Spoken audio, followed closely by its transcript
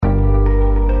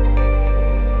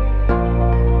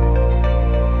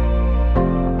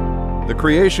The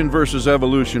creation versus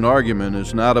evolution argument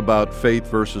is not about faith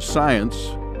versus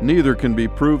science. Neither can be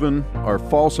proven or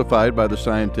falsified by the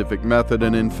scientific method,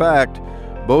 and in fact,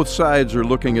 both sides are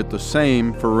looking at the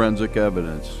same forensic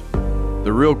evidence.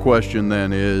 The real question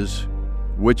then is,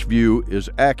 which view is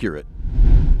accurate?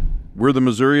 We're the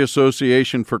Missouri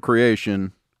Association for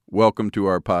Creation. Welcome to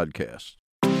our podcast.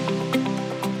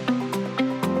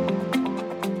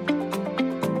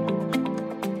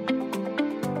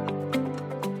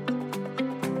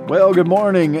 Well, good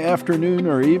morning, afternoon,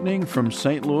 or evening from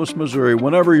St. Louis, Missouri.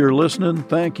 Whenever you're listening,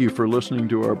 thank you for listening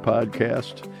to our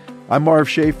podcast. I'm Marv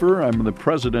Schaefer. I'm the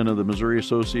president of the Missouri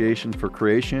Association for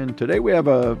Creation. Today we have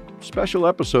a special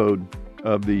episode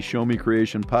of the Show Me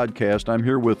Creation podcast. I'm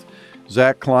here with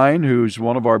Zach Klein, who's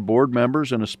one of our board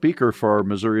members and a speaker for our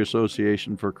Missouri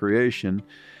Association for Creation.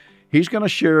 He's going to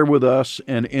share with us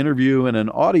an interview and an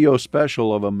audio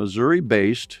special of a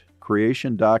Missouri-based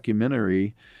creation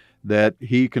documentary that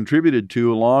he contributed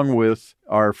to along with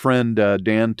our friend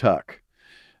Dan Tuck.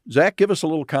 Zach, give us a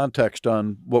little context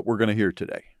on what we're going to hear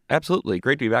today. Absolutely.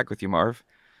 Great to be back with you, Marv.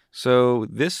 So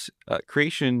this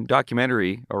creation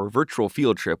documentary, or virtual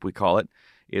field trip we call it,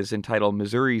 is entitled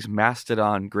Missouri's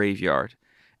Mastodon Graveyard.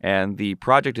 And the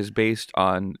project is based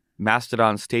on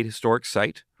Mastodon State Historic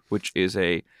Site, which is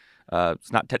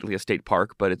it's not technically a state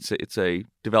park, but it's a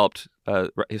developed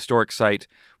historic site,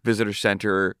 visitor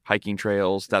center, hiking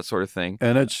trails, that sort of thing.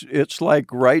 And it's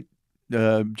like right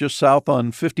just south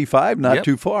on 55, not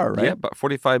too far, right? Yeah, about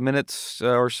 45 minutes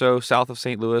or so south of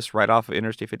St. Louis, right off of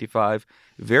Interstate 55.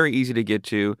 Very easy to get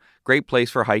to. Great place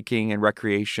for hiking and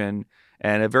recreation,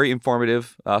 and a very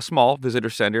informative, small visitor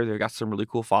center. They've got some really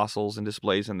cool fossils and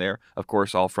displays in there, of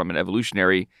course, all from an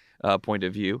evolutionary point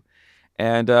of view.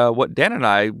 And what Dan and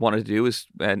I wanted to do is,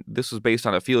 and this was based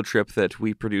on a field trip that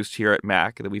we produced here at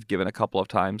MAC that we've given a couple of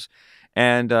times.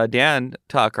 And Dan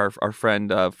Tuck, our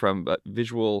friend from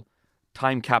Visual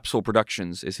Time Capsule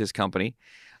Productions is his company.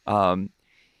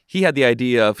 He had the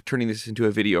idea of turning this into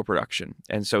a video production.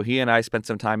 And so he and I spent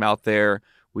some time out there.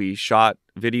 We shot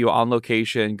video on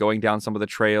location, going down some of the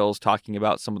trails, talking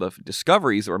about some of the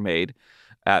discoveries that were made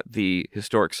at the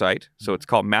historic site. So it's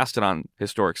called Mastodon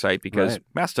Historic Site because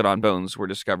mastodon bones were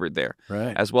discovered there,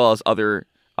 as well as other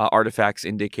artifacts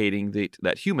indicating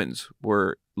that humans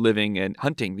were living and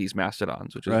hunting these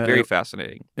mastodons, which is very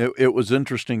fascinating. It was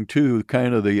interesting, too,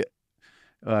 kind of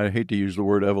I hate to use the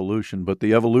word evolution, but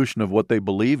the evolution of what they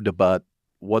believed about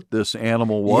what this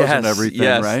animal was and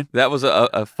everything, right? That was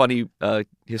a funny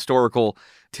historical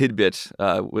tidbit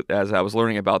as I was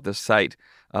learning about this site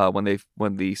when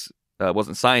these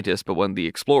wasn't scientists, but when the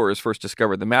explorers first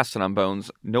discovered the mastodon bones,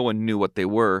 no one knew what they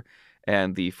were,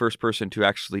 and the first person to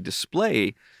actually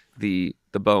display the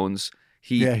bones,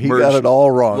 he merged, got it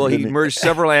all wrong. Well, he merged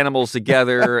several animals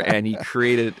together, and he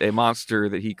created a monster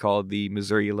that he called the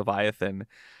Missouri Leviathan,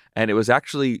 and it was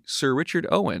actually Sir Richard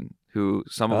Owen, who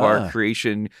some of our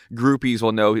creation groupies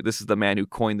will know. This is the man who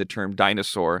coined the term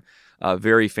dinosaur,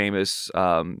 very famous,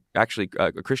 actually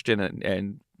a Christian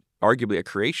and arguably a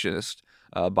creationist.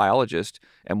 Biologist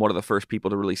and one of the first people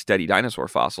to really study dinosaur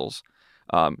fossils.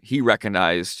 He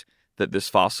recognized that this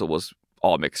fossil was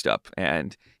all mixed up,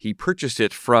 and he purchased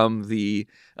it from the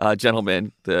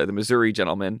gentleman, the Missouri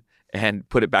gentleman, and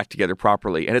put it back together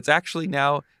properly. And it's actually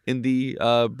now in the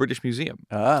British Museum.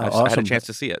 Awesome. I had a chance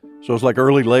to see it. So it's like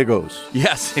early Legos.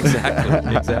 Yes,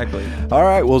 exactly. Exactly. All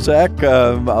right. Well, Zach,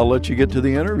 I'll let you get to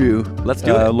the interview. Let's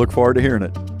do it. Look forward to hearing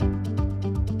it.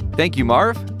 Thank you,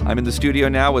 Marv. I'm in the studio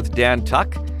now with Dan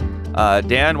Tuck.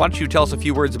 Dan, why don't you tell us a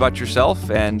few words about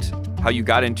yourself and how you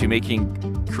got into making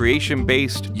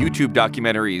creation-based YouTube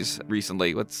documentaries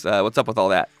recently? What's up with all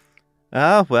that?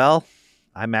 Well,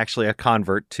 I'm actually a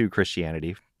convert to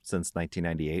Christianity since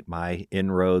 1998. My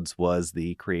inroads was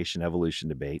the creation-evolution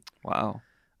debate. Wow.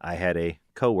 I had a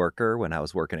coworker when I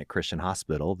was working at Christian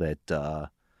Hospital that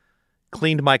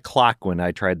cleaned my clock when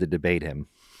I tried to debate him.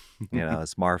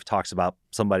 As Marv talks about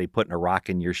somebody putting a rock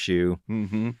in your shoe.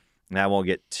 Mm-hmm. And I won't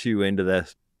get too into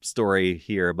the story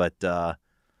here, but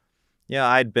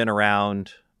I'd been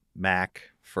around Mac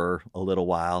for a little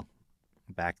while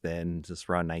back then, just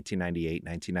around 1998,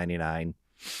 1999.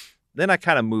 Then I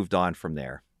kind of moved on from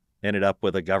there. Ended up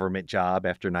with a government job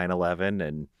after 9/11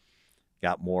 and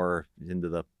got more into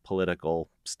the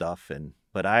political stuff.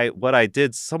 But what I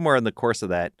did somewhere in the course of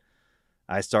that,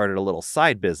 I started a little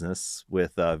side business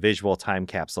with Visual Time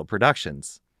Capsule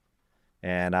Productions.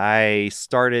 And I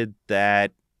started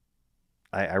that,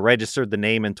 I registered the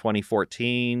name in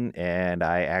 2014, and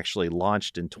I actually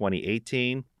launched in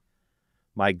 2018.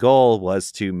 My goal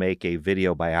was to make a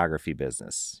video biography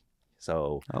business.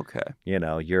 So, Okay.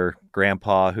 your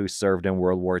grandpa who served in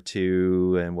World War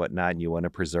II and whatnot, and you want to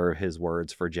preserve his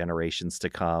words for generations to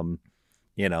come.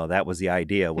 That was the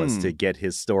idea, was to get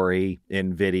his story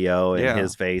in video and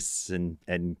his face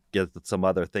and get some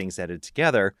other things edited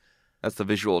together. That's the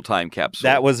visual time capsule.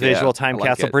 That was Visual Time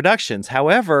Capsule it. Productions.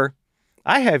 However,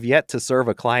 I have yet to serve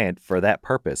a client for that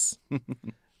purpose.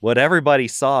 What everybody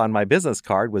saw on my business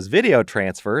card was video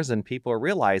transfers, and people are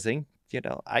realizing,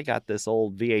 I got this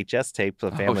old VHS tape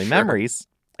of family memories.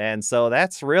 And so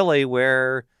that's really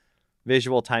where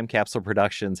Visual Time Capsule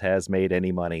Productions has made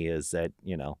any money, is that,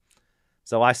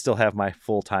 so I still have my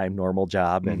full-time normal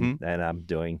job and I'm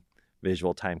doing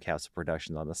Visual Time Capsule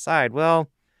Productions on the side. Well,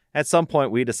 at some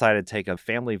point we decided to take a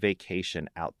family vacation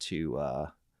out to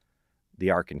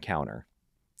the Ark Encounter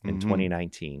in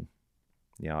 2019.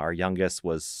 Our youngest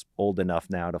was old enough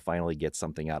now to finally get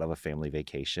something out of a family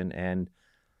vacation. And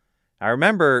I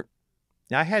remember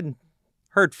I hadn't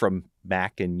heard from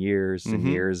Mac in years and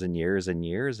years and years and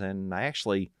years. And I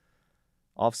actually,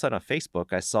 all of a sudden on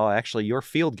Facebook, I saw actually your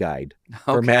field guide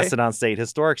for Mastodon State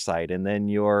Historic Site. And then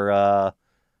your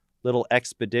little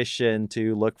expedition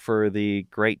to look for the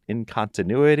Great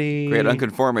Incontinuity. Great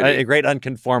Unconformity. Great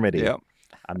Unconformity. Yep.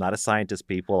 I'm not a scientist,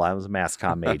 people. I was a mass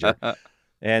comm major.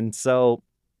 And so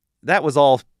that was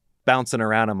all bouncing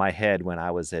around in my head when I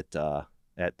was at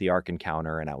the Ark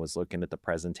Encounter, and I was looking at the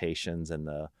presentations and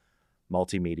the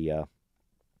multimedia.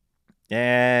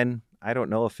 And I don't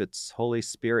know if it's Holy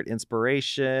Spirit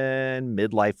inspiration,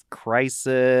 midlife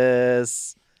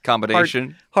crisis.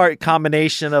 Combination. Hard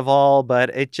combination of all, but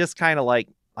it just kind of like,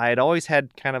 I had always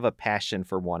had kind of a passion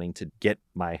for wanting to get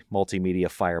my multimedia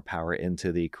firepower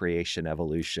into the creation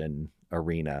evolution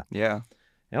arena. Yeah.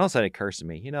 And all of a sudden it occurs to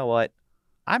me, you know what?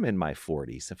 I'm in my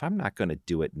 40s. If I'm not going to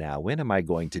do it now, when am I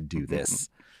going to do this?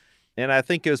 And I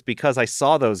think it was because I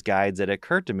saw those guides that it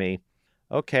occurred to me,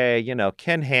 okay,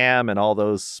 Ken Ham and all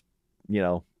those,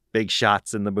 big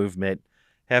shots in the movement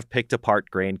have picked apart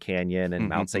Grand Canyon and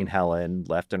Mount St. Helen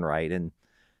left and right. And,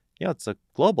 it's a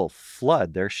global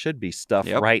flood. There should be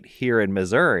stuff right here in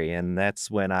Missouri. And that's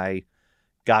when I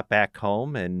got back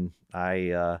home and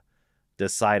I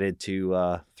decided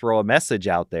to throw a message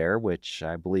out there, which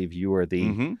I believe you were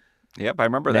the... Yep, I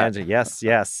remember that.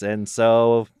 Yes. And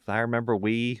so I remember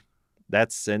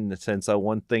so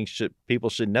one thing people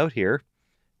should note here,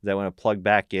 that when I plug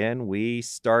back in, we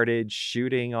started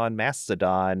shooting on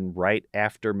Mastodon right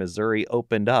after Missouri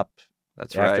opened up.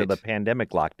 That's right. After the pandemic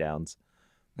lockdowns.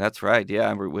 That's right.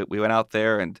 Yeah, we went out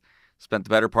there and spent the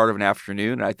better part of an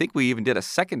afternoon. And I think we even did a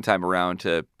second time around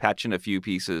to patch in a few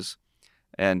pieces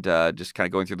and just kind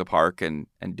of going through the park and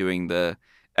doing the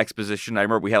exposition. I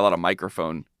remember we had a lot of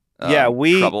microphone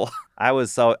trouble.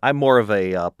 I'm more of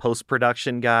a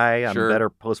post-production guy. I'm Sure. a better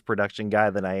post-production guy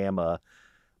than I am a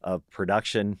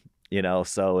production,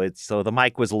 so the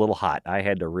mic was a little hot. I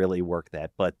had to really work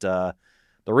that. But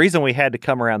the reason we had to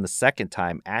come around the second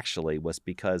time actually was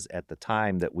because at the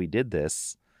time that we did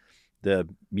this, the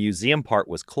museum part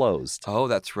was closed. Oh,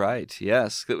 that's right.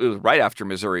 Yes. It was right after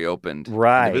Missouri opened.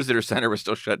 Right. And the visitor center was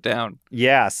still shut down.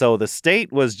 Yeah. So the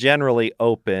state was generally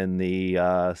open.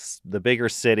 The bigger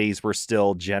cities were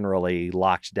still generally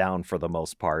locked down for the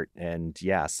most part. And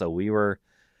yeah, so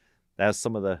that's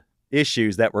some of the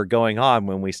issues that were going on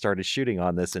when we started shooting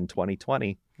on this in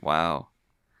 2020. Wow.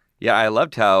 Yeah, I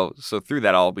loved so through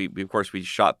that all, we of course, we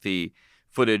shot the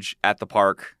footage at the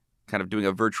park, kind of doing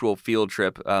a virtual field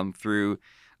trip through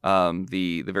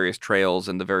the various trails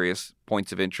and the various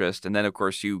points of interest. And then, of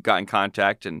course, you got in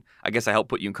contact, and I guess I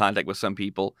helped put you in contact with some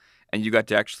people, and you got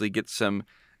to actually get some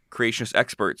creationist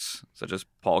experts, such as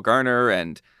Paul Garner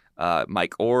and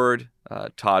Mike Ord,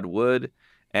 Todd Wood,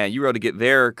 and you were able to get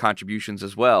their contributions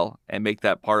as well and make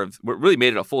that part of what really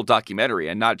made it a full documentary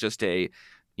and not just a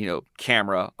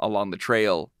camera along the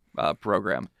trail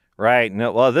program. Right.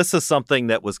 No, well, this is something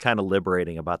that was kind of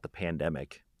liberating about the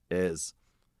pandemic. Is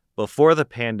before the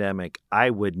pandemic, I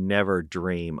would never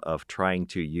dream of trying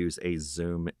to use a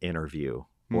Zoom interview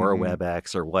or a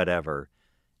WebEx or whatever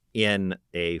in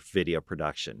a video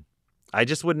production. I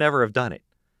just would never have done it.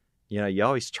 You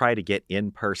always try to get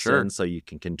in person so you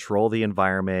can control the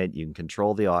environment, you can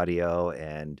control the audio,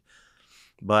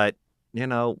 but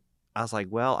I was like,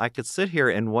 well, I could sit here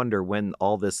and wonder when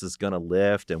all this is going to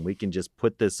lift and we can just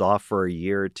put this off for a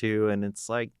year or two. And it's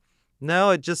like,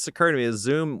 no, it just occurred to me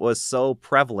Zoom was so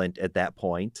prevalent at that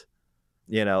point.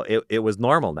 It was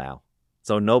normal now.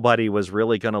 So nobody was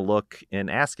really going to look and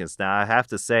ask us. Now, I have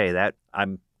to say that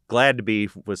I'm glad to be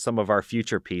with some of our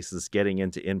future pieces getting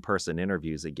into in-person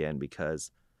interviews again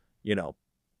because,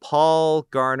 Paul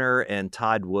Garner and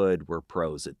Todd Wood were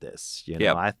pros at this. You know,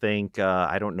 Yep. I think,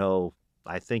 I don't know,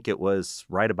 I think it was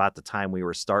right about the time we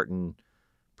were starting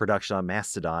production on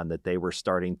Mastodon that they were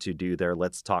starting to do their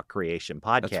Let's Talk Creation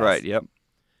podcast. That's right. Yep.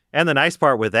 And the nice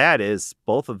part with that is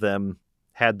both of them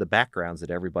had the backgrounds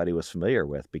that everybody was familiar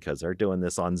with because they're doing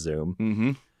this on Zoom.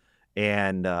 Mm-hmm.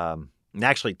 And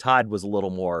actually, Todd was a little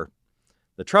more.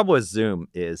 The trouble with Zoom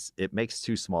is it makes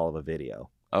too small of a video.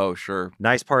 Oh, sure.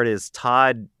 Nice part is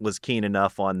Todd was keen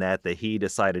enough on that he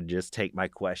decided to just take my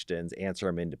questions, answer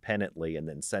them independently, and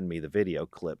then send me the video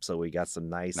clip. So we got some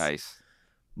nice.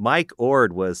 Mike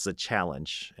Ord was a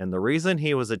challenge. And the reason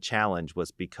he was a challenge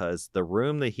was because the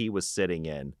room that he was sitting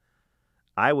in,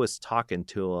 I was talking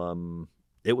to him.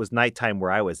 It was nighttime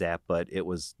where I was at, but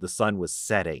the sun was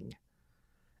setting.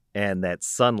 And that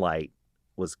sunlight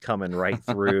was coming right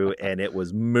through and it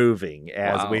was moving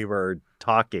as we were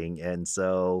talking. And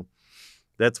so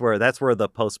that's where the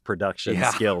post-production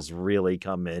skills really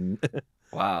come in.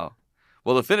 Wow.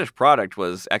 Well, the finished product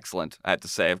was excellent, I have to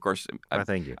say. Of course,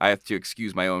 thank you. I have to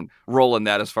excuse my own role in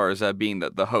that as far as being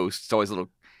the host. It's always a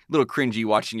little cringy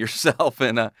watching yourself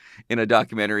in a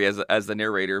documentary as the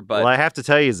narrator. But well, I have to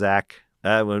tell you, Zach,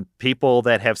 when people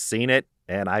that have seen it,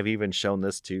 and I've even shown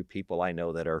this to people I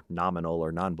know that are nominal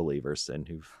or non-believers and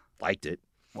who've liked it.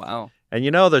 Wow. And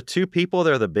you know, the two people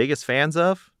they're the biggest fans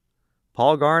of?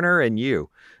 Paul Garner and you.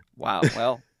 Wow.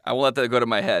 Well, I won't let that go to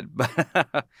my head.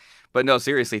 But no,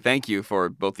 seriously, thank you for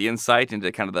both the insight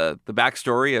into kind of the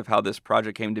backstory of how this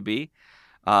project came to be.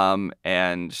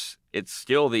 And it's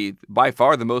still by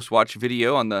far the most watched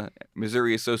video on the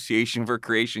Missouri Association for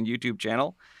Creation YouTube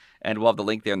channel. And we'll have the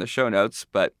link there in the show notes.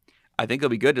 But I think it'll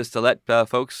be good just to let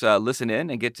folks listen in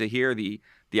and get to hear the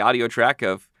audio track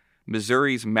of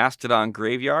Missouri's Mastodon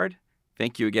Graveyard.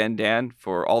 Thank you again, Dan,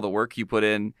 for all the work you put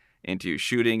into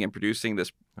shooting and producing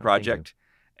this project.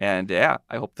 And yeah,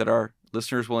 I hope that our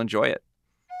listeners will enjoy it.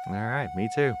 All right, me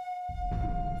too.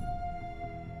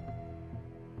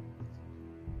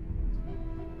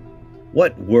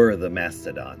 What were the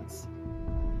Mastodons?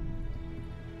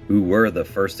 Who were the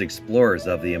first explorers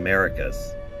of the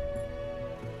Americas?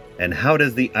 And how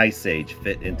does the Ice Age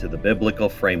fit into the biblical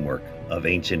framework of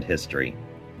ancient history?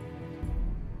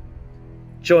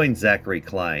 Join Zachary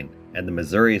Klein and the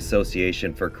Missouri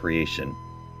Association for Creation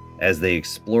as they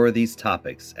explore these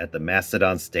topics at the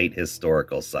Mastodon State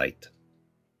Historical Site.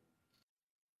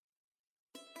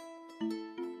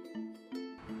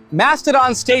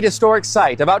 Mastodon State Historic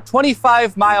Site, about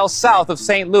 25 miles south of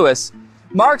St. Louis,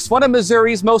 marks one of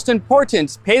Missouri's most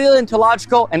important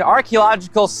paleontological and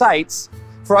archaeological sites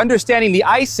for understanding the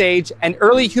Ice Age and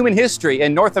early human history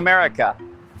in North America.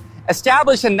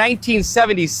 Established in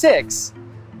 1976,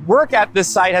 work at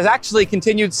this site has actually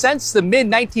continued since the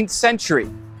mid-19th century.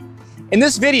 In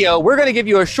this video, we're going to give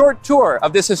you a short tour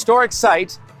of this historic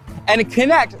site and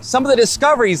connect some of the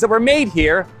discoveries that were made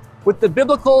here with the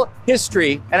biblical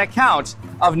history and account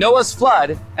of Noah's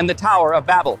flood and the Tower of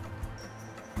Babel.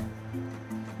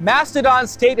 Mastodon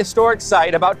State Historic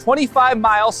Site, about 25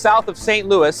 miles south of St.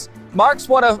 Louis, marks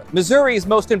one of Missouri's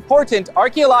most important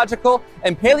archaeological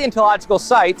and paleontological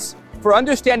sites for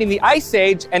understanding the Ice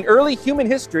Age and early human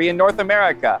history in North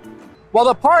America. While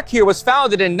the park here was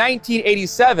founded in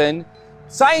 1987,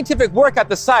 scientific work at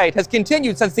the site has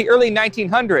continued since the early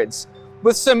 1900s,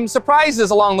 with some surprises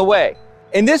along the way.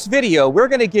 In this video, we're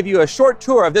going to give you a short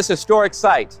tour of this historic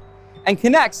site and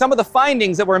connect some of the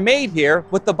findings that were made here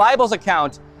with the Bible's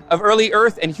account of early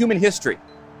Earth and human history.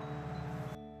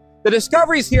 The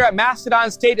discoveries here at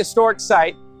Mastodon State Historic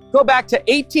Site go back to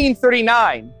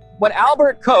 1839, when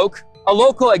Albert Koch, a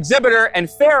local exhibitor and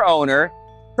fair owner,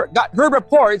 heard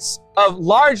reports of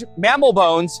large mammal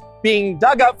bones being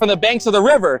dug up from the banks of the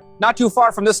river, not too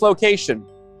far from this location.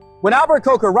 When Albert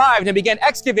Koch arrived and began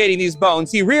excavating these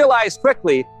bones, he realized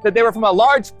quickly that they were from a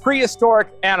large prehistoric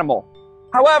animal.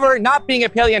 However, not being a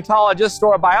paleontologist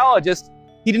or a biologist,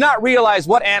 he did not realize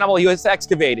what animal he was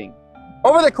excavating.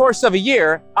 Over the course of a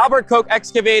year, Albert Koch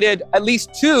excavated at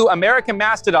least 2 American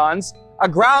mastodons, a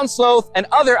ground sloth, and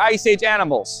other Ice Age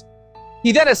animals.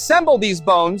 He then assembled these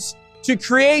bones to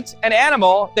create an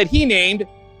animal that he named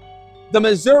the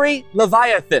Missouri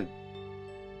Leviathan.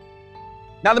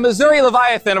 Now, the Missouri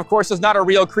Leviathan, of course, is not a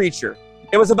real creature.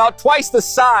 It was about twice the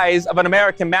size of an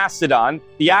American mastodon,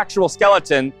 the actual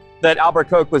skeleton that Albert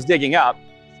Koch was digging up.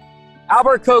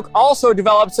 Albert Koch also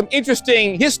developed some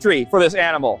interesting history for this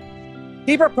animal.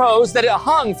 He proposed that it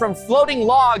hung from floating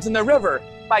logs in the river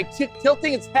by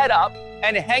tilting its head up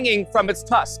and hanging from its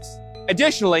tusks.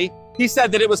 Additionally, he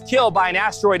said that it was killed by an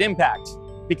asteroid impact,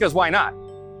 because why not?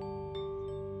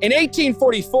 In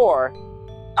 1844,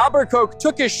 Albert Koch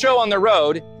took his show on the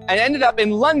road and ended up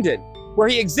in London, where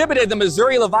he exhibited the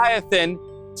Missouri Leviathan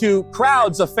to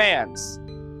crowds of fans.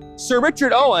 Sir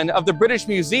Richard Owen of the British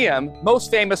Museum, most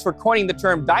famous for coining the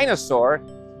term dinosaur,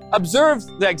 observed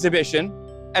the exhibition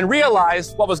and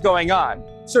realized what was going on.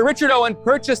 Sir Richard Owen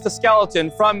purchased the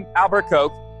skeleton from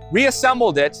Albercoke,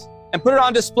 reassembled it, and put it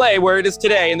on display where it is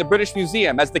today in the British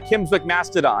Museum as the Kimmswick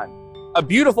Mastodon, a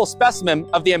beautiful specimen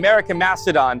of the American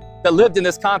mastodon that lived in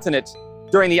this continent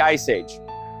during the Ice Age.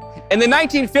 In the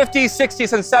 1950s,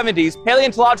 60s, and 70s,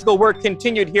 paleontological work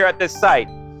continued here at this site.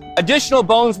 Additional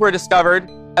bones were discovered,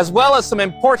 as well as some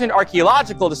important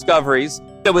archaeological discoveries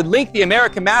that would link the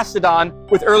American mastodon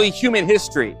with early human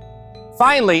history.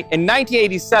 Finally, in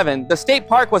 1987, the state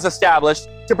park was established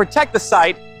to protect the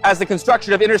site as the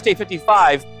construction of Interstate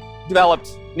 55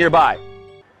 developed nearby.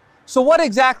 So what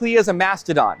exactly is a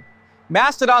mastodon?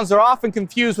 Mastodons are often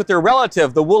confused with their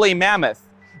relative, the woolly mammoth.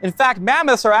 In fact,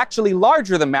 mammoths are actually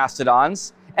larger than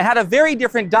mastodons and had a very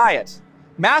different diet.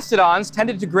 Mastodons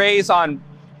tended to graze on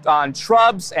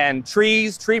shrubs and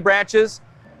trees, tree branches.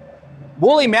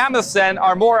 Woolly mammoths then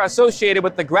are more associated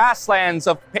with the grasslands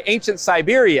of ancient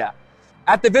Siberia.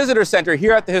 At the visitor center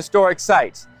here at the historic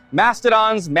site,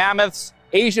 mastodons, mammoths,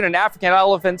 Asian and African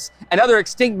elephants, and other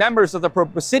extinct members of the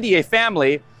Proboscideae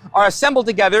family are assembled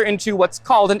together into what's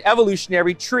called an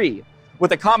evolutionary tree,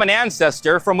 with a common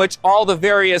ancestor from which all the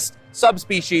various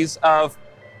subspecies of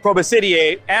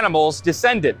Proboscideae animals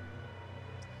descended.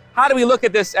 How do we look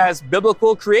at this as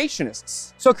biblical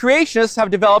creationists? So creationists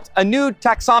have developed a new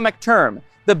taxonomic term,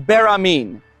 the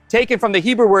beramine, taken from the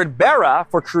Hebrew word bara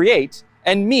for create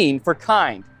and mean for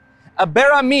kind. A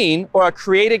beramine, or a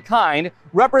created kind,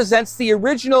 represents the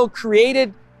original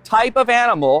created type of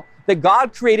animal that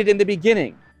God created in the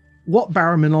beginning. What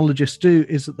baraminologists do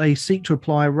is that they seek to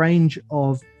apply a range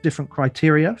of different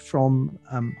criteria, from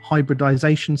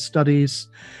hybridization studies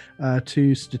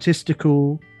to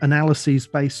statistical analyses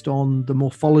based on the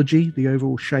morphology, the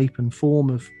overall shape and form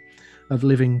of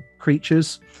living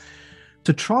creatures,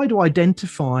 to try to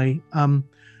identify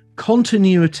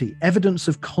continuity, evidence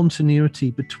of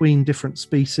continuity between different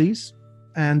species.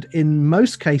 And in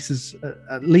most cases,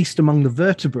 at least among the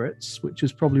vertebrates, which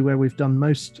is probably where we've done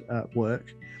most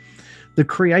work, the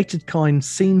created kind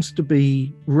seems to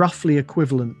be roughly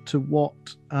equivalent to what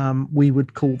we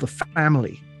would call the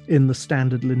family in the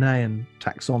standard Linnaean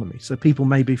taxonomy. So people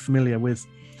may be familiar with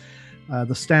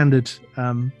the standard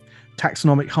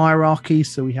taxonomic hierarchy.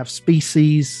 So we have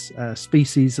species.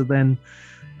 Species are then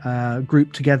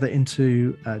grouped together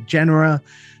into genera.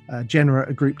 Genera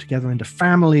are grouped together into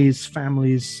families.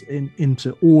 Families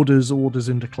into orders. Orders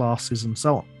into classes, and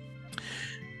so on.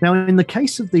 Now, in the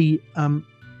case of the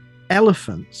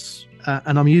elephants,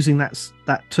 and I'm using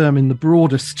that term in the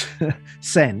broadest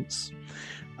sense,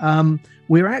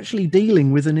 we're actually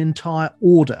dealing with an entire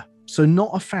order. So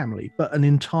not a family, but an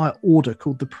entire order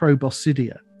called the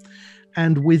Proboscidea.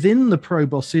 And within the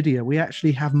Proboscidea, we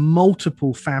actually have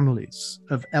multiple families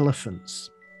of elephants.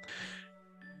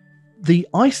 The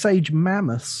Ice Age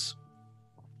mammoths,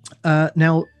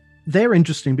 now they're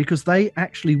interesting because they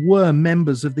actually were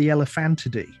members of the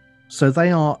Elephantidae. So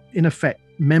they are, in effect,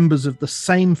 members of the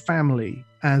same family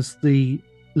as the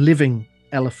living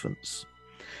elephants.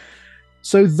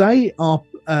 So they are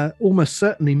almost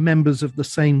certainly members of the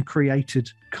same created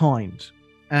kind.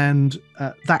 And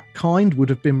that kind would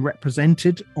have been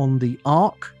represented on the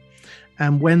ark.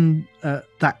 And when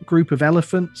that group of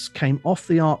elephants came off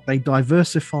the ark, they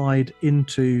diversified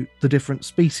into the different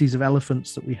species of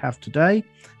elephants that we have today,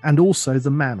 and also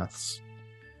the mammoths.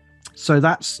 So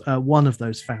that's one of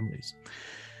those families.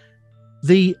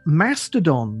 The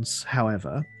mastodons,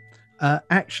 however,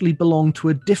 actually belong to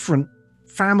a different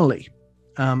family.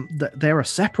 They're a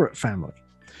separate family.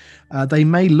 They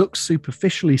may look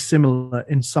superficially similar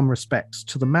in some respects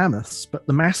to the mammoths, but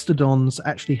the mastodons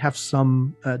actually have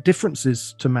some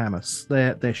differences to mammoths.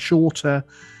 They're shorter,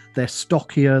 they're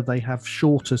stockier, they have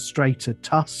shorter, straighter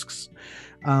tusks.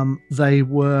 They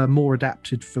were more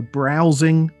adapted for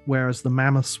browsing, whereas the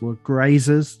mammoths were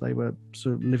grazers. They were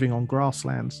sort of living on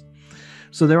grasslands.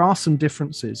 So there are some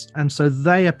differences. And so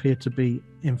they appear to be,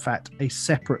 in fact, a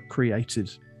separate created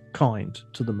kind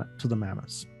to the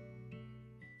mammoths.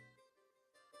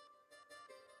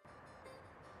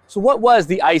 So what was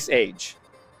the Ice Age?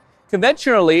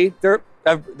 Conventionally, there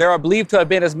are believed to have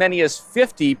been as many as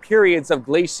 50 periods of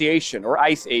glaciation, or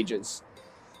ice ages.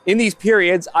 In these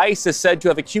periods, ice is said to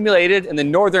have accumulated in the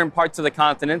northern parts of the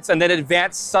continents and then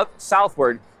advanced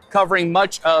southward, covering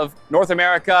much of North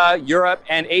America, Europe,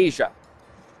 and Asia.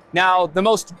 Now, the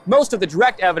most of the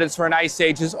direct evidence for an ice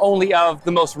age is only of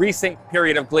the most recent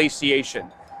period of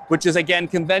glaciation, which is again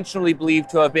conventionally believed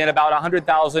to have been about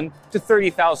 100,000 to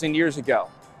 30,000 years ago.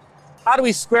 How do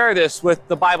we square this with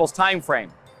the Bible's time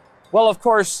frame? Well, of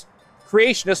course,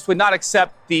 creationists would not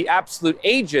accept the absolute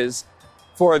ages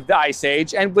for the Ice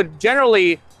Age and would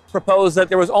generally propose that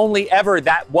there was only ever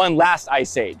that one last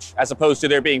Ice Age, as opposed to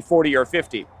there being 40 or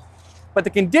 50. But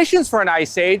the conditions for an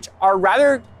Ice Age are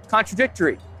rather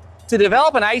contradictory. To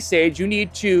develop an Ice Age, you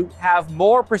need to have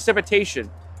more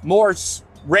precipitation, more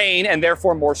rain, and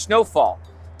therefore more snowfall.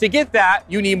 To get that,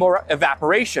 you need more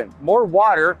evaporation, more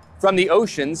water from the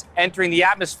oceans entering the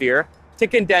atmosphere to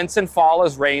condense and fall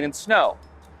as rain and snow.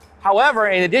 However,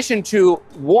 in addition to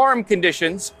warm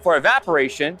conditions for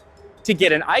evaporation, to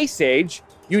get an Ice Age,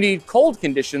 you need cold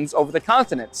conditions over the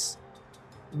continents.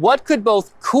 What could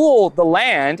both cool the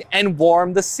land and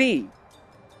warm the sea?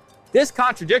 This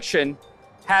contradiction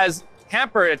has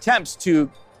hampered attempts to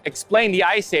explain the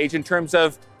Ice Age in terms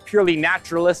of purely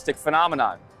naturalistic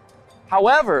phenomenon.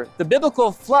 However, the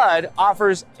biblical flood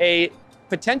offers a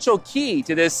potential key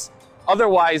to this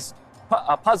otherwise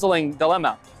puzzling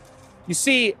dilemma. You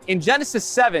see, in Genesis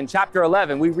 7, chapter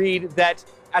 11, we read that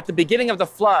at the beginning of the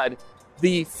flood,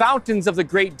 the fountains of the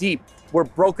great deep were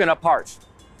broken apart.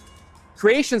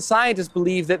 Creation scientists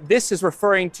believe that this is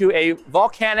referring to a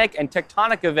volcanic and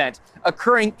tectonic event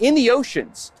occurring in the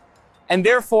oceans, and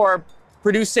therefore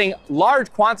producing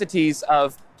large quantities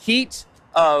of heat,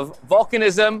 of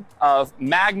volcanism, of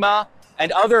magma,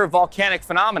 and other volcanic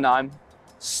phenomenon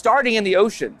starting in the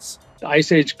oceans. The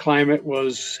Ice Age climate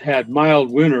had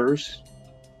mild winters,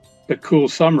 but cool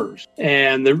summers.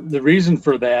 And the reason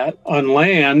for that, on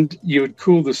land, you would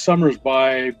cool the summers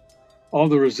by all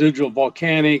the residual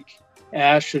volcanic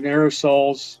ash and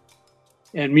aerosols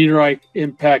and meteorite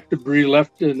impact debris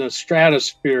left in the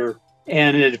stratosphere.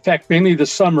 And it affects mainly the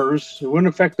summers. It wouldn't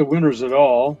affect the winters at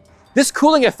all. This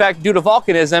cooling effect due to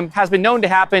volcanism has been known to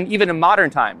happen even in modern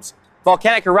times.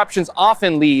 Volcanic eruptions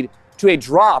often lead to a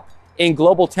drop in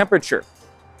global temperature.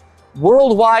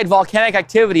 Worldwide volcanic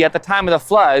activity at the time of the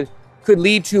flood could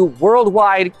lead to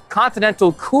worldwide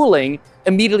continental cooling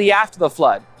immediately after the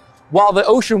flood, while the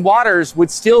ocean waters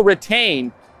would still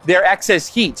retain their excess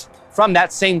heat from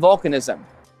that same volcanism.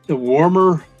 The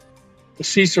warmer the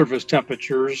sea surface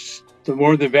temperatures, the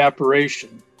more the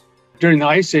evaporation. During the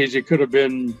Ice Age, it could have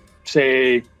been,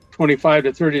 say, 25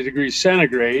 to 30 degrees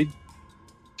centigrade,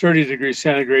 30 degrees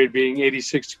centigrade being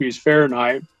 86 degrees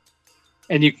Fahrenheit.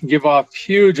 And you can give off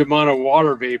huge amount of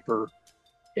water vapor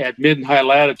at mid and high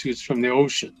latitudes from the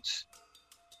oceans.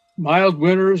 Mild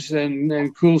winters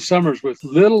and cool summers with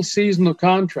little seasonal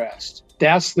contrast.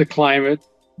 That's the climate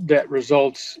that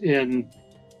results in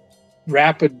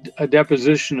rapid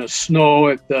deposition of snow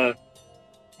at the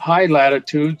high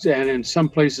latitudes and in some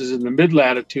places in the mid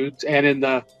latitudes and in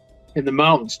the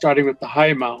mountains, starting with the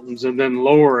high mountains and then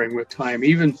lowering with time.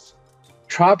 Even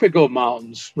tropical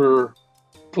mountains were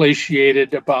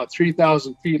glaciated about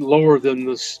 3,000 feet lower than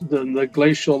the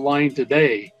glacial line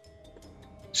today.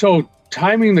 So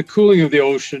timing the cooling of the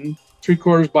ocean,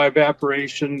 3/4 by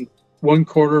evaporation,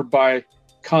 1/4 by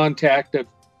contact of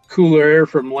cooler air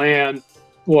from land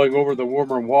blowing over the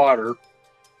warmer water.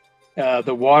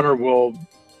 The water will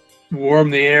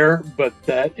warm the air, but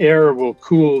that air will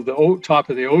cool the top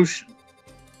of the ocean.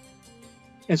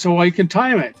 And so you can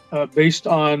time it based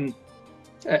on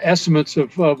estimates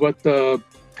of what the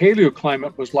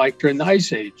paleoclimate was like during the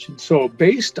Ice Age. And so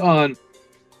based on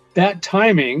that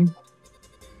timing,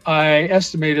 I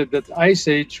estimated that the Ice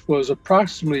Age was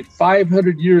approximately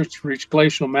 500 years to reach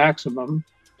glacial maximum.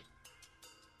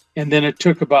 And then it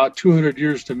took about 200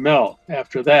 years to melt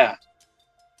after that.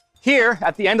 Here,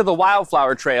 at the end of the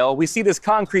Wildflower Trail, we see this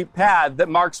concrete pad that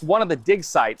marks one of the dig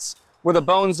sites where the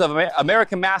bones of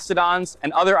American mastodons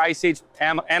and other Ice Age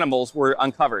animals were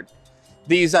uncovered.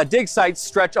 These dig sites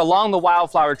stretch along the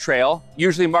Wildflower Trail,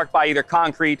 usually marked by either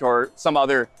concrete or some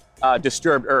other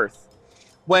disturbed earth.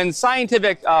 When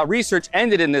scientific research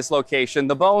ended in this location,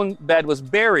 the bone bed was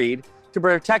buried to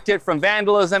protect it from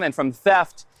vandalism and from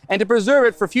theft, and to preserve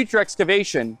it for future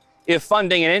excavation if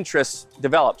funding and interest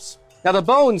develops. Now, the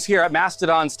bones here at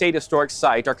Mastodon State Historic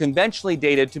Site are conventionally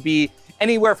dated to be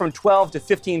anywhere from 12 to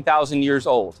 15,000 years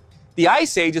old. The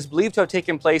Ice Age is believed to have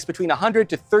taken place between 100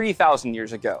 to 30,000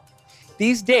 years ago.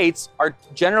 These dates are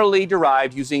generally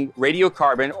derived using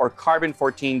radiocarbon or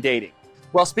carbon-14 dating.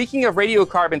 Well, speaking of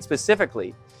radiocarbon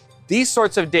specifically, these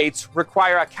sorts of dates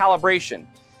require a calibration,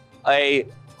 a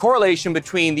correlation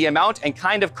between the amount and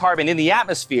kind of carbon in the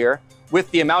atmosphere with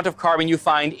the amount of carbon you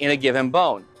find in a given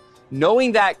bone.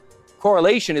 Knowing that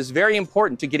correlation is very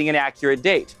important to getting an accurate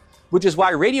date, which is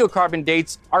why radiocarbon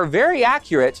dates are very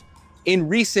accurate in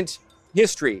recent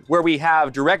history, where we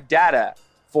have direct data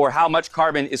for how much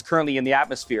carbon is currently in the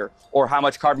atmosphere or how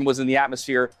much carbon was in the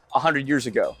atmosphere 100 years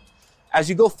ago. As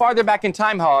you go farther back in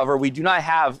time, however, we do not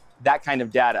have that kind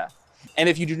of data. And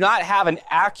if you do not have an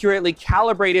accurately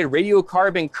calibrated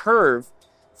radiocarbon curve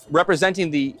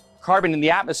representing the carbon in the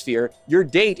atmosphere, your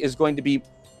date is going to be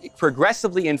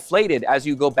progressively inflated as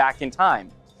you go back in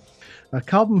time.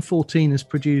 Carbon-14 is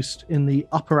produced in the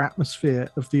upper atmosphere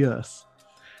of the Earth.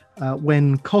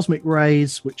 When cosmic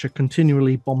rays, which are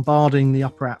continually bombarding the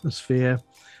upper atmosphere,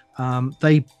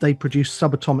 they produce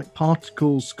subatomic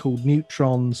particles called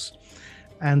neutrons.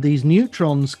 And these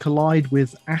neutrons collide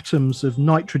with atoms of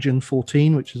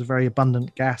nitrogen-14, which is a very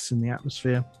abundant gas in the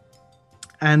atmosphere.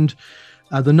 And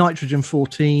the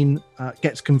nitrogen-14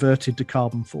 gets converted to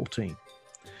carbon-14.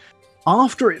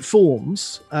 After it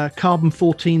forms,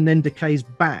 carbon-14 then decays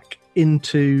back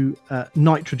into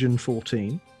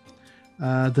nitrogen-14.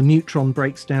 The neutron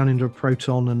breaks down into a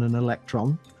proton and an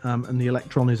electron, and the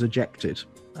electron is ejected.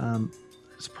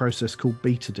 It's a process called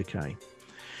beta decay.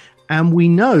 And we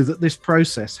know that this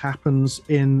process happens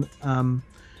in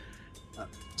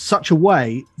such a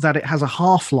way that it has a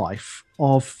half-life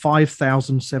of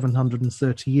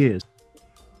 5,730 years.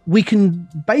 We can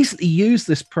basically use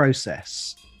this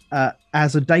process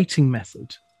as a dating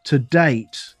method to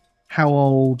date how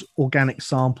old organic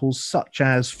samples such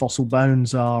as fossil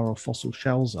bones are or fossil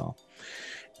shells are.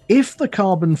 If the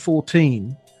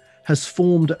carbon-14 has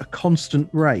formed at a constant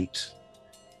rate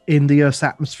in the Earth's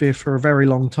atmosphere for a very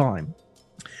long time,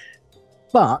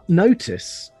 but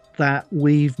notice that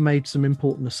we've made some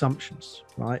important assumptions,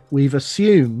 right? We've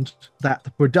assumed that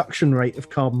the production rate of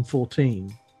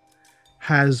carbon-14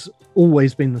 has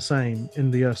always been the same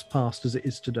in the Earth's past as it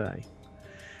is today.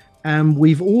 And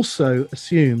we've also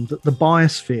assumed that the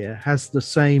biosphere has the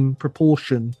same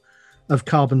proportion of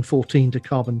carbon-14 to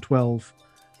carbon-12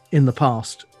 in the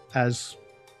past as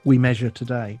we measure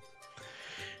today.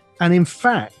 And in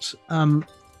fact,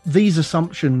 these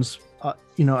assumptions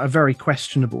are very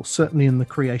questionable, certainly in the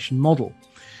creation model.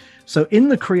 So in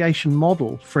the creation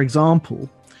model, for example,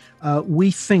 we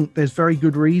think there's very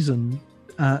good reason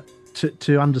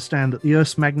to understand that the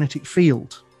Earth's magnetic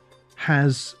field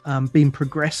has been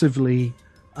progressively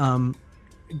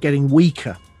getting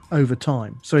weaker over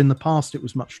time. So in the past, it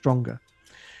was much stronger.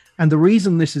 And the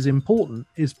reason this is important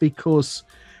is because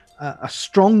a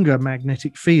stronger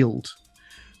magnetic field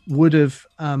would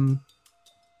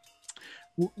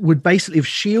basically have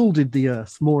shielded the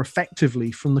Earth more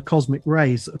effectively from the cosmic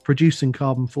rays that are producing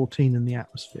carbon-14 in the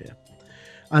atmosphere.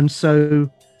 And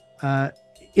so,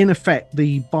 in effect,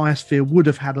 the biosphere would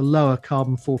have had a lower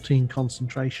carbon-14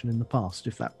 concentration in the past,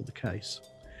 if that were the case.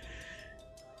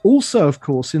 Also, of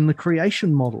course, in the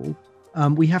creation model,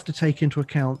 we have to take into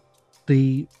account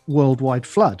the worldwide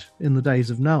flood in the days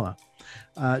of Noah.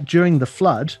 During the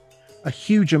flood, a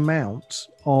huge amount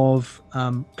of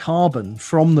carbon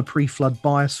from the pre-flood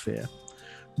biosphere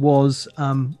was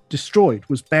destroyed,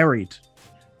 was buried.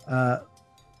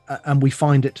 And we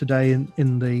find it today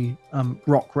in the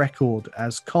rock record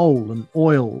as coal and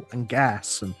oil and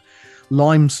gas and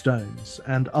limestones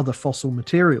and other fossil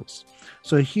materials.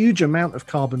 So a huge amount of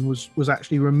carbon was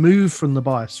actually removed from the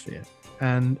biosphere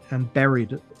and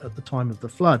buried at the time of the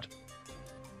flood.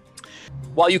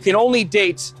 While you can only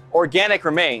date organic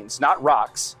remains, not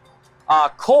rocks,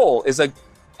 coal is an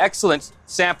excellent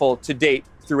sample to date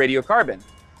through radiocarbon.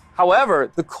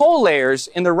 However, the coal layers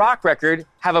in the rock record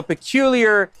have a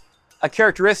peculiar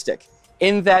characteristic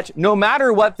in that no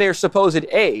matter what their supposed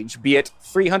age, be it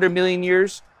 300 million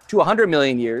years to 100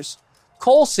 million years,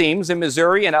 coal seams in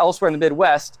Missouri and elsewhere in the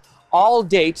Midwest all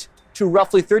date to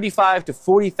roughly 35 to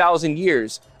 40,000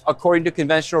 years, according to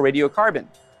conventional radiocarbon.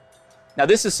 Now,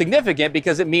 this is significant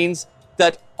because it means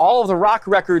that all of the rock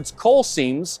record's coal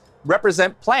seams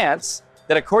represent plants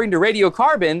that, according to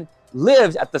radiocarbon,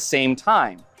 lived at the same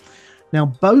time. Now,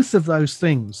 both of those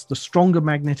things, the stronger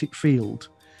magnetic field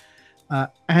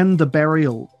and the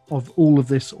burial of all of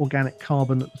this organic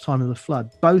carbon at the time of the flood,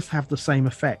 both have the same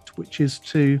effect, which is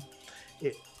to,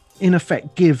 in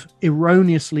effect, give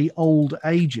erroneously old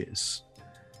ages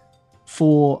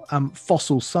for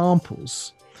fossil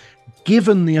samples,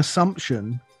 given the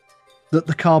assumption that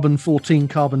the carbon-14,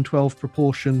 carbon-12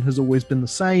 proportion has always been the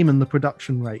same and the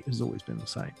production rate has always been the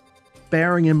same.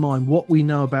 Bearing in mind what we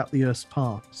know about the Earth's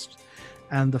past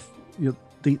and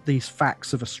these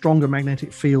facts of a stronger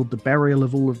magnetic field, the burial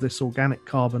of all of this organic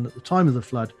carbon at the time of the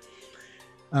flood,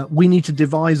 we need to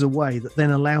devise a way that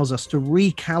then allows us to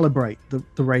recalibrate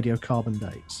the radiocarbon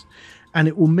dates. And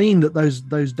it will mean that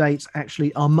those dates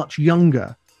actually are much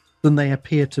younger than they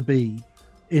appear to be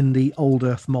in the old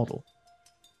Earth model.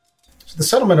 So the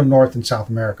settlement of North and South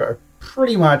America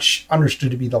pretty much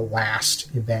understood to be the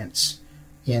last events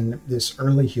in this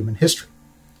early human history.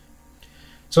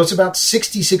 So it's about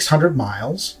 6,600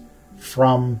 miles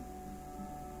from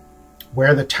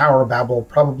where the Tower of Babel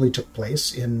probably took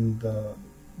place in the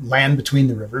land between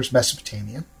the rivers,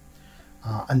 Mesopotamia,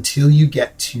 until you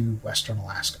get to western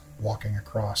Alaska, walking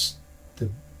across the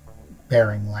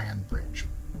Bering Land Bridge.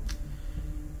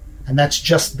 And that's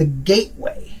just the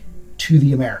gateway to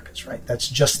the Americas, right? That's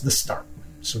just the start.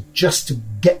 So just to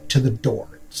get to the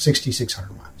door,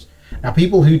 6,600 miles. Now,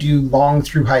 people who do long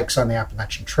through hikes on the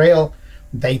Appalachian Trail,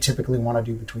 they typically want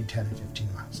to do between 10 and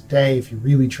 15 miles a day. If you're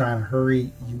really trying to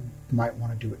hurry, you might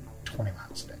want to do it 20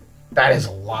 miles a day. That is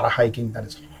a lot of hiking. That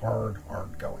is hard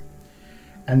going.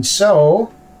 And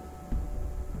so,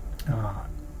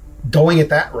 going at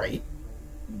that rate,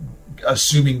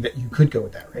 assuming that you could go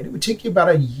at that rate, it would take you about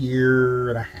a year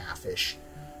and a half-ish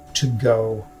to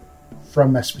go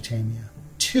from Mesopotamia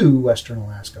to western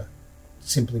Alaska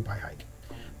simply by hiking.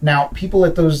 Now, people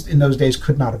in those days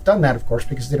could not have done that, of course,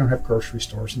 because they don't have grocery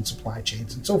stores and supply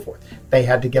chains and so forth. They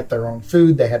had to get their own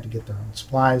food, they had to get their own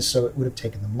supplies, so it would have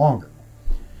taken them longer.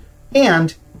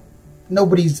 And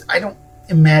I don't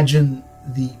imagine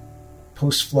the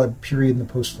post-flood period and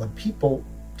the post-flood people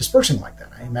dispersing like that.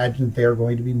 I imagine that they're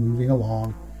going to be moving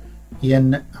along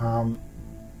in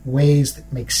ways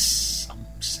that make some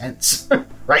sense,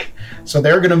 right? So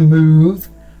they're going to move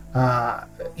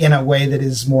in a way that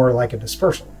is more like a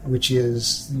dispersal, which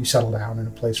is you settle down in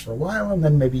a place for a while and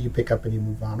then maybe you pick up and you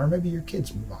move on, or maybe your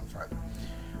kids move on farther.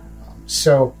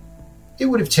 So it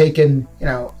would have taken,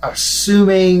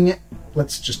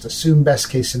 let's just assume best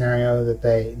case scenario that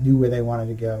they knew where they wanted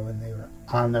to go and they were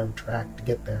on their track to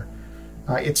get there.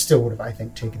 It still would have, I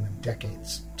think, taken them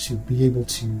decades to be able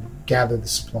to gather the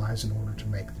supplies in order to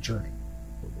make the journey.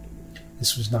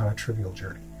 This was not a trivial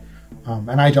journey.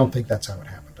 And I don't think that's how it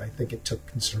happened. I think it took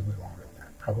considerably longer than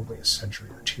that, probably a century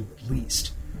or two at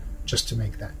least, just to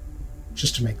make that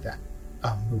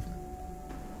movement.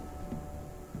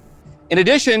 In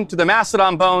addition to the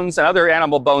mastodon bones and other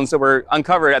animal bones that were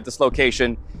uncovered at this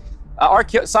location,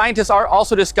 scientists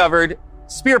also discovered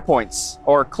spear points,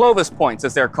 or Clovis points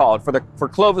as they're called, for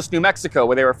Clovis, New Mexico,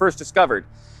 where they were first discovered.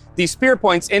 These spear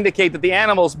points indicate that the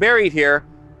animals buried here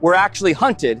were actually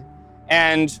hunted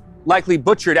and likely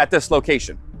butchered at this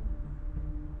location.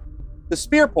 The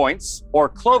spear points, or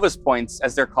Clovis points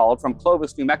as they're called, from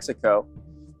Clovis, New Mexico,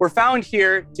 were found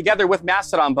here together with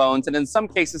mastodon bones and in some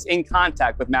cases in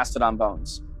contact with mastodon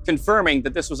bones, confirming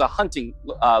that this was a hunting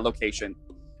location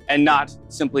and not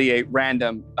simply a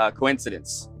random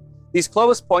coincidence. These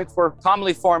Clovis points were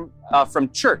commonly formed from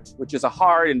chert, which is a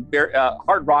hard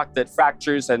rock that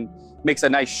fractures and makes a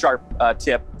nice sharp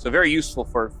tip. So very useful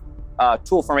for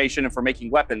tool formation and for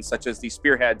making weapons such as these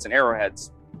spearheads and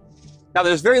arrowheads. Now,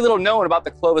 there's very little known about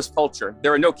the Clovis culture.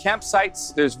 There are no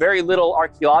campsites. There's very little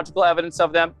archaeological evidence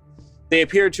of them. They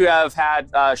appear to have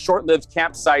had short-lived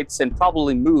campsites and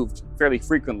probably moved fairly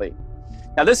frequently.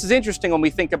 Now, this is interesting when we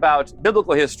think about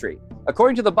biblical history.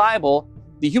 According to the Bible,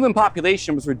 the human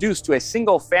population was reduced to a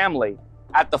single family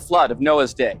at the flood of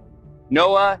Noah's day.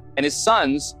 Noah and his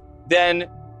sons then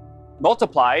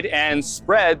multiplied and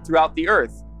spread throughout the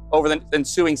earth over the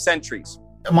ensuing centuries.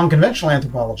 Among conventional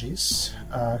anthropologists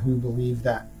who believe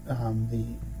that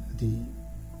the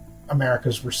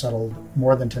Americas were settled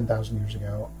more than 10,000 years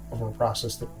ago over a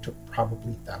process that took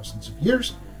probably thousands of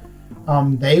years,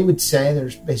 they would say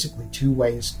there's basically two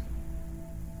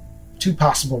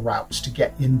possible routes to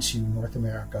get into North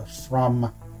America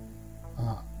from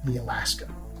the Alaska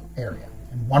area.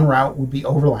 And one route would be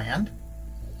overland,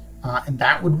 and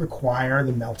that would require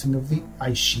the melting of the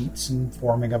ice sheets and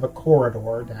forming of a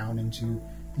corridor down into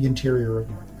the interior of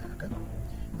North America.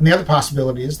 And the other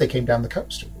possibility is they came down the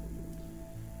coast.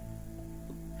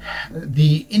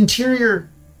 The interior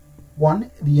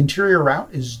route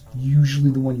is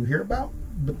usually the one you hear about,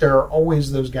 but there are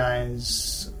always those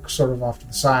guys sort of off to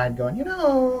the side going,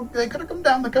 they could have come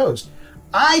down the coast.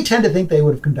 I tend to think they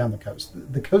would have come down the coast.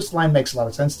 The coastline makes a lot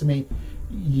of sense to me.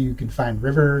 You can find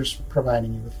rivers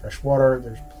providing you with fresh water.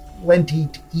 There's plenty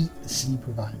to eat. The sea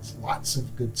provides lots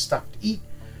of good stuff to eat.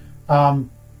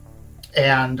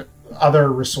 And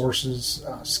other resources,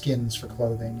 skins for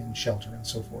clothing and shelter and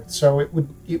so forth. So it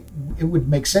would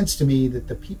make sense to me that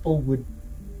the people would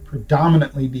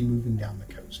predominantly be moving down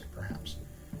the coast, perhaps,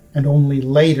 and only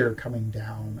later coming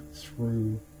down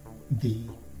through the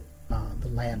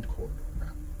land corridor route.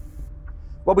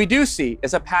 What we do see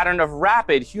is a pattern of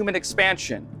rapid human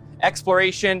expansion,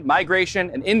 exploration, migration,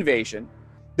 and invasion.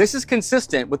 This is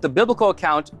consistent with the biblical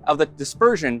account of the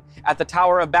dispersion at the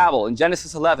Tower of Babel in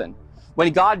Genesis 11,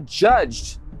 when God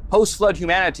judged post-flood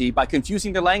humanity by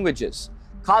confusing their languages,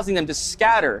 causing them to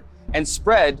scatter and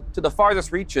spread to the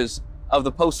farthest reaches of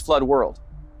the post-flood world.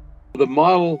 The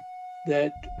model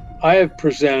that I have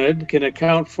presented can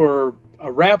account for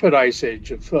a rapid ice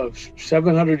age of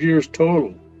 700 years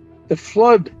total. The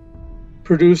flood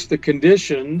produced the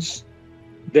conditions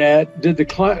that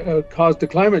caused the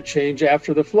climate change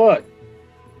after the flood.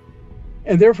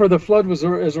 And therefore the flood was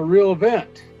a real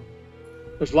event.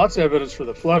 There's lots of evidence for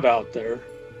the flood out there.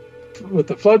 With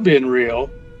the flood being real,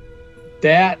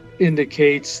 that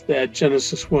indicates that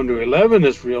Genesis 1 to 11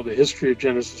 is real. The history of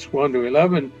Genesis 1 to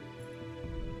 11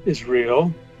 is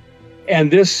real.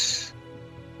 And this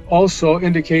also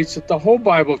indicates that the whole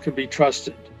Bible can be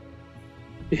trusted.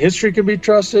 The history can be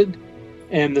trusted,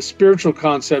 and the spiritual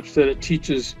concepts that it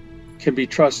teaches can be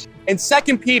trusted. In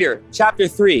 2 Peter chapter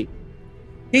 3,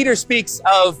 Peter speaks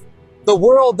of the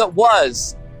world that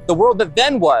was, the world that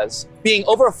then was, being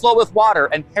overflowed with water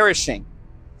and perishing.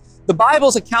 The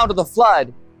Bible's account of the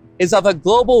flood is of a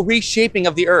global reshaping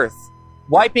of the earth,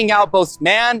 wiping out both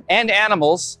man and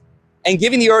animals and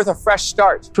giving the earth a fresh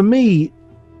start. For me,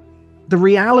 the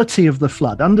reality of the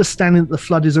flood, understanding that the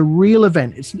flood is a real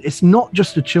event. It's not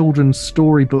just a children's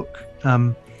storybook,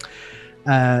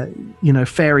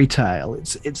 fairy tale.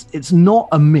 It's not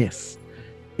a myth.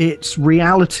 It's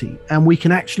reality, and we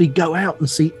can actually go out and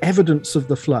see evidence of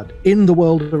the flood in the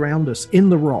world around us, in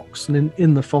the rocks and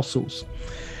in the fossils.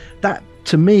 That,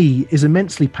 to me, is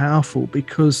immensely powerful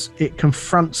because it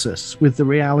confronts us with the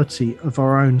reality of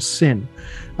our own sin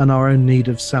and our own need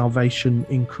of salvation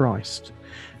in Christ.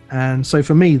 And so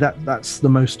for me, that's the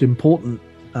most important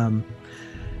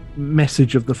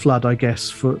message of the flood, I guess,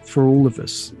 for all of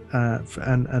us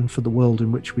and for the world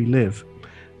in which we live.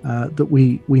 That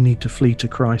we need to flee to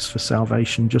Christ for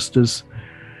salvation, just as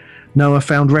Noah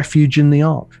found refuge in the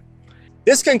ark.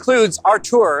 This concludes our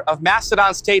tour of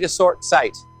Mastodon State Historic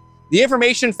site. The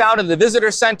information found in the visitor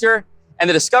center and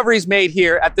the discoveries made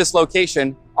here at this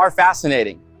location are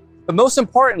fascinating. But most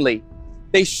importantly,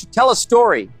 they tell a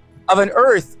story of an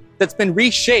earth that's been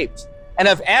reshaped and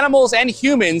of animals and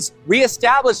humans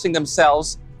reestablishing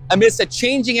themselves amidst a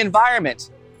changing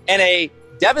environment and a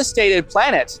devastated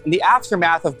planet in the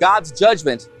aftermath of God's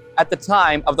judgment at the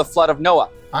time of the flood of Noah.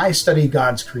 I study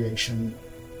God's creation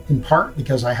in part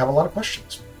because I have a lot of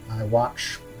questions. I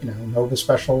watch, Nova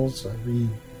specials, I read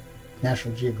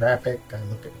National Geographic, I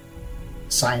look at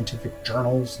scientific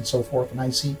journals and so forth, and I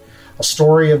see a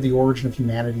story of the origin of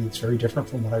humanity that's very different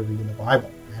from what I read in the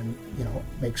Bible. And, it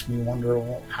makes me wonder,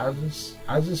 well, how does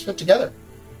this fit together?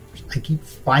 I keep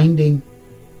finding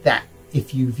that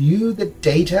if you view the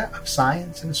data of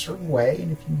science in a certain way,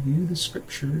 and if you view the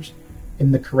scriptures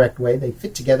in the correct way, they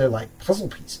fit together like puzzle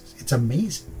pieces. It's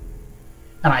amazing.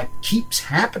 And it keeps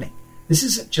happening. This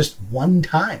isn't just one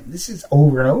time. This is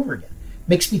over and over again. It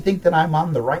makes me think that I'm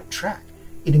on the right track.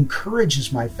 It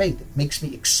encourages my faith. It makes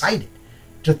me excited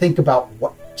to think about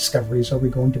what discoveries are we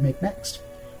going to make next.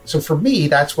 So for me,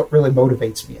 that's what really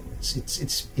motivates me in this.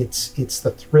 It's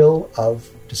the thrill of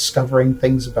discovering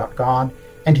things about God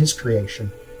and his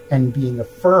creation, and being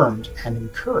affirmed and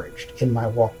encouraged in my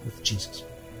walk with Jesus.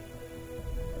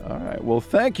 All right. Well,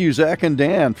 thank you, Zach and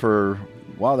Dan,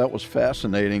 wow, that was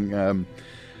fascinating.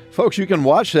 Folks, you can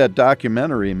watch that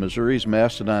documentary, Missouri's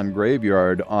Mastodon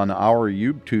Graveyard, on our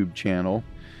YouTube channel.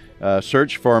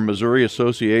 Search for Missouri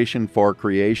Association for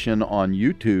Creation on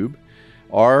YouTube,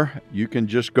 or you can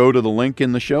just go to the link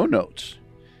in the show notes.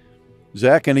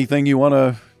 Zach, anything you want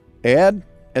to add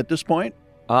at this point?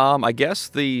 I guess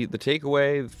the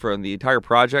takeaway from the entire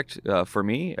project for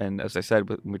me, and as I said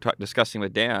when we were discussing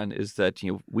with Dan, is that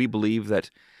we believe that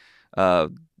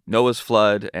Noah's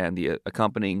flood and the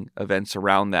accompanying events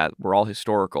around that were all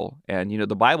historical. And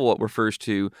the Bible refers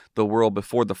to the world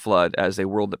before the flood as a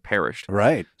world that perished.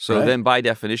 Right. So then, by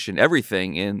definition,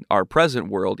 everything in our present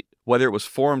world, whether it was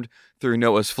formed through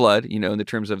Noah's flood, in the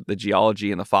terms of the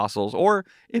geology and the fossils, or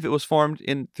if it was formed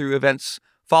through events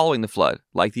following the flood,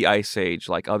 like the Ice Age,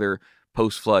 like other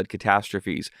post-flood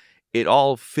catastrophes, it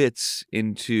all fits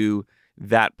into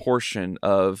that portion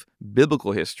of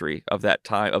biblical history of that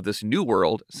time, of this new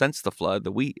world since the flood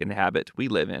that we inhabit, we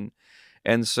live in.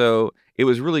 And so it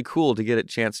was really cool to get a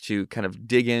chance to kind of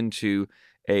dig into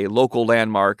a local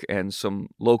landmark and some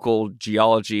local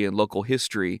geology and local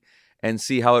history and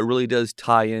see how it really does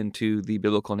tie into the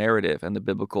biblical narrative and the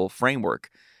biblical framework.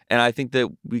 And I think that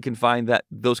we can find that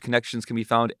those connections can be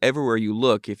found everywhere you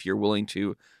look if you're willing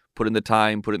to put in the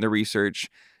time, put in the research,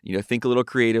 think a little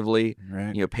creatively,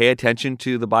 right. Pay attention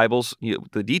to the Bible's,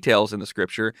 the details in the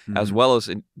scripture, as well as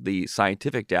in the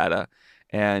scientific data.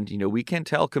 And, we can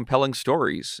tell compelling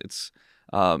stories. It's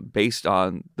based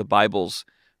on the Bible's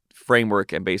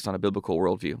framework and based on a biblical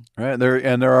worldview. Right.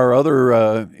 There are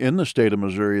other, in the state of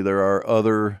Missouri, there are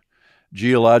other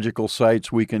geological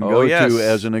sites we can go yes. to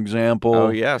as an example. Oh,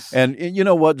 yes. And you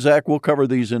know what, Zach, we'll cover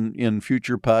these in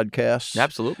future podcasts.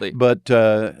 Absolutely. But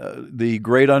the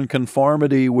Great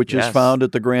Unconformity, which is found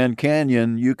at the Grand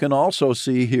Canyon, you can also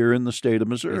see here in the state of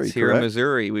Missouri. It's here in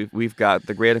Missouri. We've got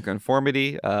the Great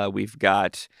Unconformity. We've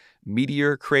got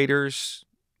meteor craters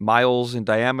miles in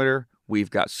diameter. We've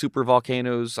got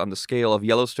supervolcanoes on the scale of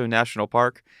Yellowstone National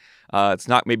Park. It's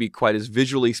not maybe quite as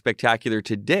visually spectacular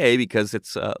today because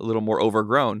it's a little more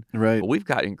overgrown. Right. But we've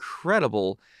got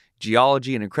incredible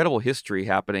geology and incredible history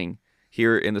happening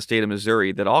here in the state of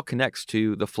Missouri that all connects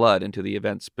to the flood and to the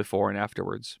events before and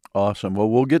afterwards. Awesome. Well,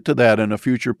 we'll get to that in a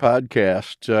future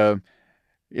podcast.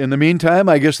 In the meantime,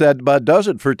 I guess that about does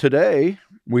it for today.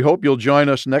 We hope you'll join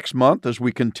us next month as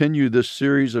we continue this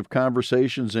series of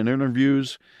conversations and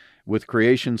interviews with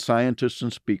creation scientists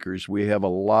and speakers. We have a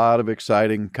lot of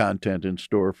exciting content in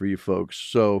store for you folks.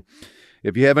 So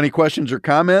if you have any questions or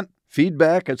comment,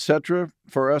 feedback, etc.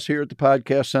 for us here at the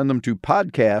podcast, send them to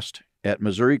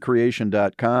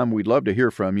podcast@MissouriCreation.com. We'd love to hear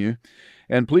from you.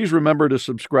 And please remember to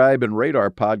subscribe and rate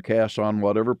our podcast on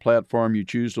whatever platform you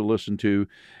choose to listen to.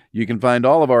 You can find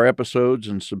all of our episodes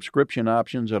and subscription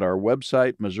options at our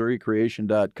website,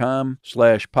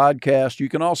 MissouriCreation.com/podcast. You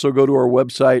can also go to our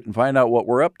website and find out what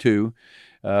we're up to.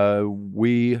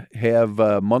 We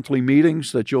have monthly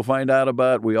meetings that you'll find out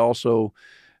about. We also,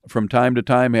 from time to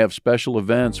time, have special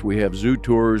events. We have zoo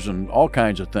tours and all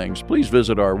kinds of things. Please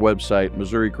visit our website,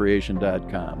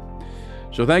 MissouriCreation.com.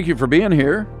 So thank you for being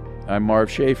here. I'm Marv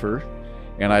Schaefer,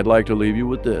 and I'd like to leave you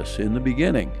with this. In the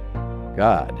beginning,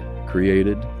 God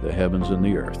created the heavens and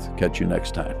the earth. Catch you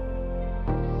next time.